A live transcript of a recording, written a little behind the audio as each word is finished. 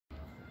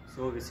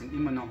So, wir sind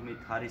immer noch mit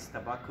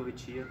Tabakovic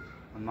hier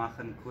und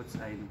machen kurz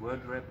ein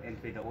Wordrap,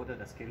 entweder oder,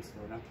 das kennst du,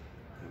 oder?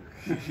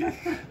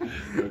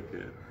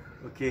 Okay.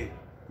 Okay,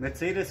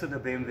 Mercedes oder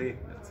BMW?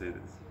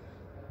 Mercedes.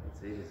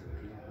 Mercedes,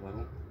 okay.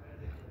 Warum?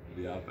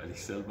 Ja, weil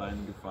ich selber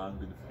einen gefahren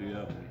bin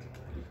früher und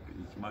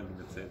ich mag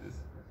Mercedes.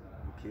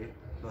 Okay.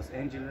 Los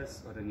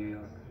Angeles oder New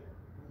York?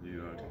 New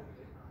York.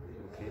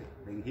 Okay.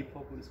 Wegen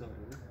Hip-Hop und so,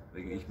 oder?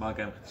 Ich mag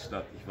einfach die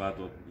Stadt, ich war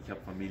dort, ich habe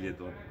Familie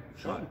dort.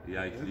 Schon?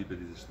 Ja, ich liebe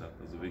diese Stadt,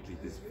 also wirklich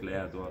das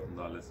Flair dort und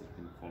alles, ich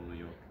bin voll New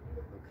York.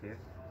 Okay.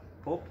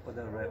 Pop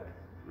oder Rap?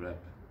 Rap.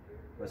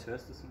 Was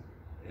hörst du so?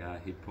 Ja,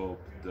 Hip-Hop,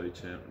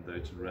 deutschen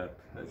Rap,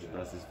 also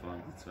das ist vor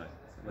allem die zwei.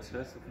 Was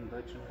hörst du von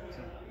deutschen Rap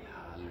so?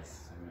 Ja,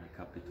 alles,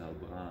 Capital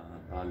Bra,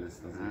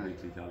 alles, also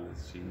wirklich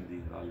alles,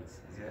 Shindy,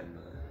 alles. Ja.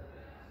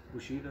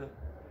 Bushido?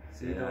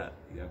 Ja,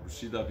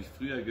 Bushido habe ich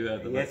früher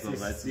gehört, aber jetzt so,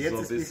 ist, weißt du, jetzt so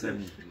ein ist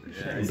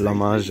bisschen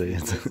Blamage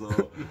jetzt.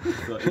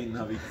 So innen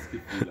habe ich das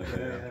Gefühl.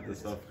 Ja,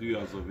 das war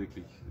früher so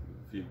wirklich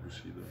viel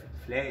Bushido.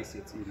 Flair ist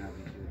jetzt ihn, habe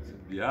ich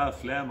gehört. Ja,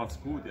 Flair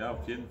macht's gut, ja,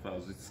 auf jeden Fall.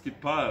 Also es gibt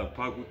ein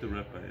paar gute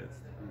Rapper jetzt.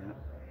 Ja.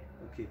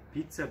 Okay,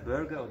 Pizza,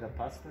 Burger oder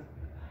Pasta?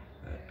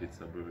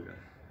 Pizza, Burger.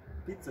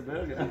 Pizza,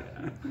 Burger. Ja.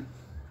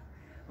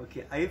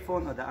 Okay,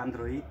 iPhone oder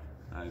Android?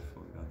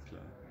 iPhone, ganz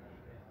klar.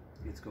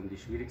 Jetzt kommt die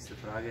schwierigste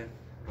Frage.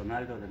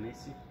 Ronaldo oder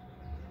Messi?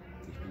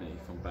 Ich bin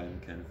eigentlich von beiden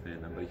kein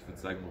Fan, aber ich würde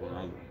sagen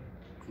Ronaldo.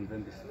 Von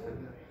wem bist du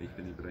Fan? Ich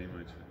bin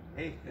Ibrahimovic.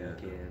 Hey, Ja.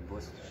 okay,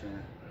 bosnische.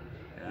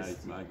 Ja,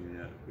 ich mag ihn,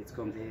 ja. Jetzt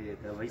kommt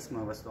da wissen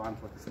wir, was du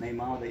antwortest.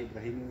 Neymar oder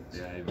Ibrahimovic?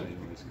 Ja,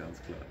 Ibrahimovic,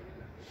 ganz klar.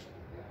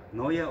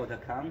 Neuer oder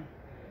Kahn?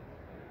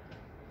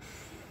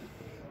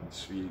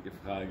 Schwierige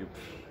Frage.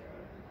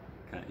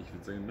 Ich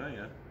würde sagen,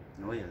 naja.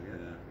 Neuer,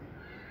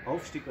 ja.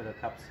 Aufstieg oder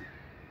Kapsi?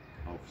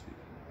 Aufstieg.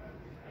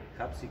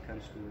 Kapsi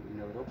kannst du in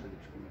der Europa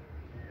League spielen.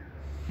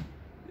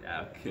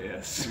 Ja, okay,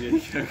 das ist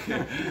schwierig.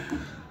 Okay.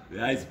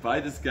 Ja, ist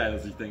beides geil.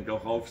 Also ich denke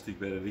auch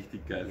Aufstieg wäre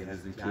richtig geil für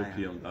diesen Club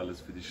hier und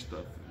alles für die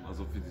Stadt.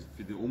 Also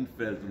für die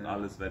Umfeld und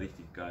alles wäre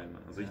richtig geil,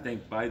 Mann. Also ich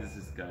denke beides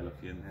ist geil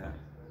auf jeden Fall.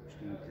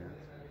 Stimmt,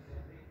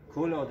 ja.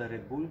 Cola oder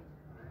Red Bull?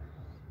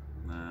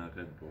 Na,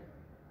 Red Bull.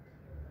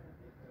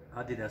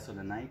 Adidas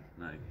oder Nike?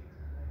 Nein.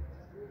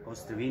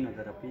 Austria Wien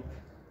oder Rapid?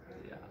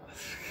 Ja,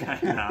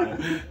 keine Ahnung.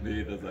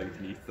 Nee, da sage ich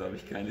nichts, da habe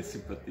ich keine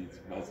Sympathie.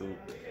 Also,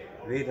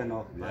 Weder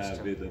noch.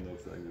 ja, weder noch,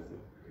 sagen wir so.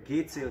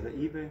 GC oder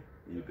IBE?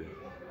 IBE.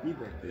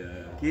 IBE? Ja.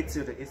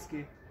 GC oder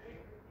SG?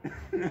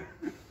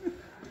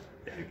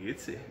 Ja,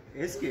 GC.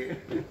 SG?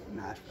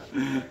 Na, Spaß.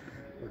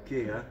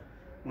 Okay, ja.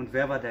 Und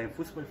wer war dein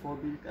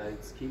Fußballvorbild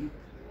als Kind?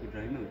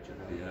 Ibrahimovic,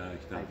 oder? Ja,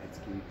 ich glaube.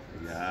 Als Kind.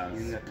 Ja,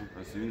 Jünger.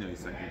 als Jünger, ich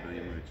sage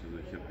Ibrahimovic.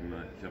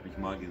 Also ich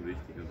mag ihn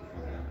richtig. Also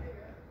von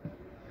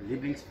daher.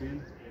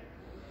 Lieblingsfilm?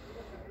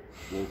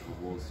 Wolf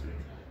of Wall Street.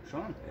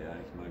 Schon? Ja,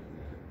 ich mag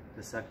ihn.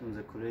 Das sagt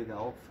unser Kollege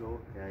auch, Flo,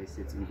 der ist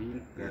jetzt in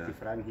Wien, der hat die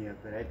Fragen hier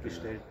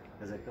bereitgestellt.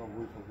 Er sagt auch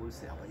Wolf of Wall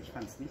Street, aber ich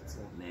fand es nicht so.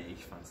 Nee,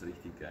 ich fand es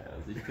richtig geil.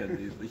 Also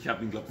ich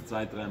habe ihn, glaube ich,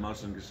 2-3 Mal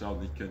schon geschaut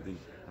und ich könnte ihn.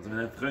 Also wenn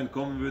ein Freund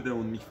kommen würde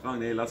und mich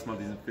fragen, hey, lass mal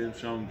diesen Film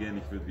schauen gehen,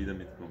 ich würde wieder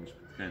mitkommen.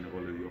 Spielt keine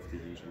Rolle, wie oft ich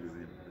ihn schon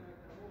gesehen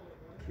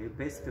habe. Okay,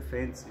 beste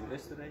Fans in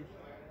Österreich?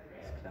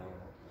 Ist klar.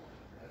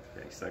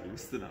 Ja, ich sage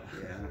Lustenau.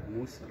 Ja,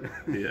 muss.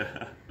 Oder? Ja.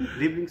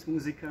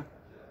 Lieblingsmusiker?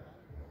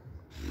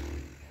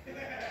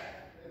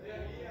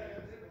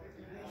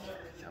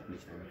 Ich habe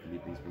nicht einen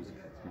Lieblingsmusiker.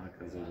 Ich mag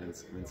also,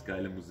 wenn es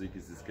geile Musik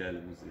ist, ist es geile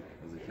Musik.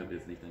 Also ich habe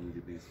jetzt nicht einen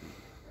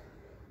Lieblingsmusiker.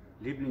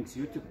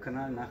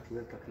 Lieblings-YouTube-Kanal nach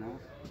Wordrap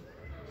Knaus?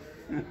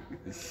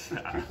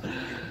 Ja,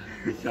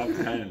 ich habe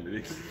keinen,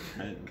 wirklich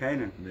keinen.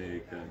 Keinen?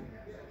 Nee,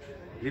 keinen.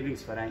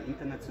 Lieblingsverein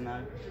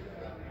international?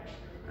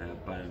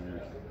 Bayern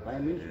München.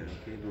 Bayern München? Ja.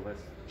 Okay, du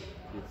warst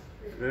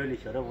jetzt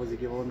fröhlich, oder? Wo sie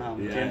gewonnen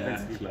haben, Ja,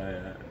 Champions ja, League. klar,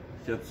 ja.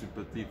 Ich habe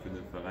Sympathie für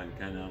den Verein,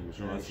 keine Ahnung.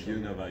 Schon als ich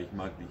jünger war, ich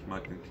mag den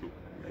Club.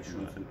 Ja, ist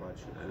schon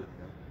sympathisch.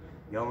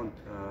 Ja, und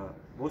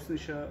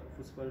bosnischer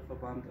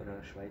Fußballverband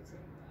oder Schweizer?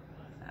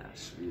 Ja,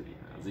 schwierig.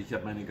 Also ich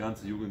habe meine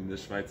ganze Jugend in der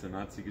Schweizer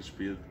Nazi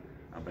gespielt,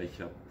 aber ich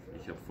hab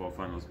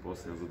Vorfahren aus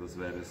Bosnien, also das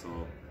wäre so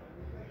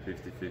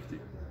 50-50.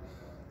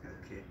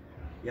 Okay.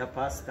 Ja,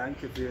 passt.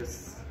 Danke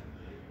fürs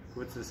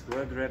kurzes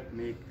Wordrap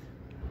mit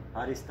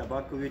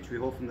Tabakovic.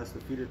 Wir hoffen, dass du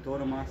viele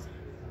Tore machst.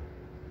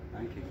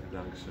 Danke.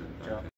 Dankeschön. Ciao. Danke.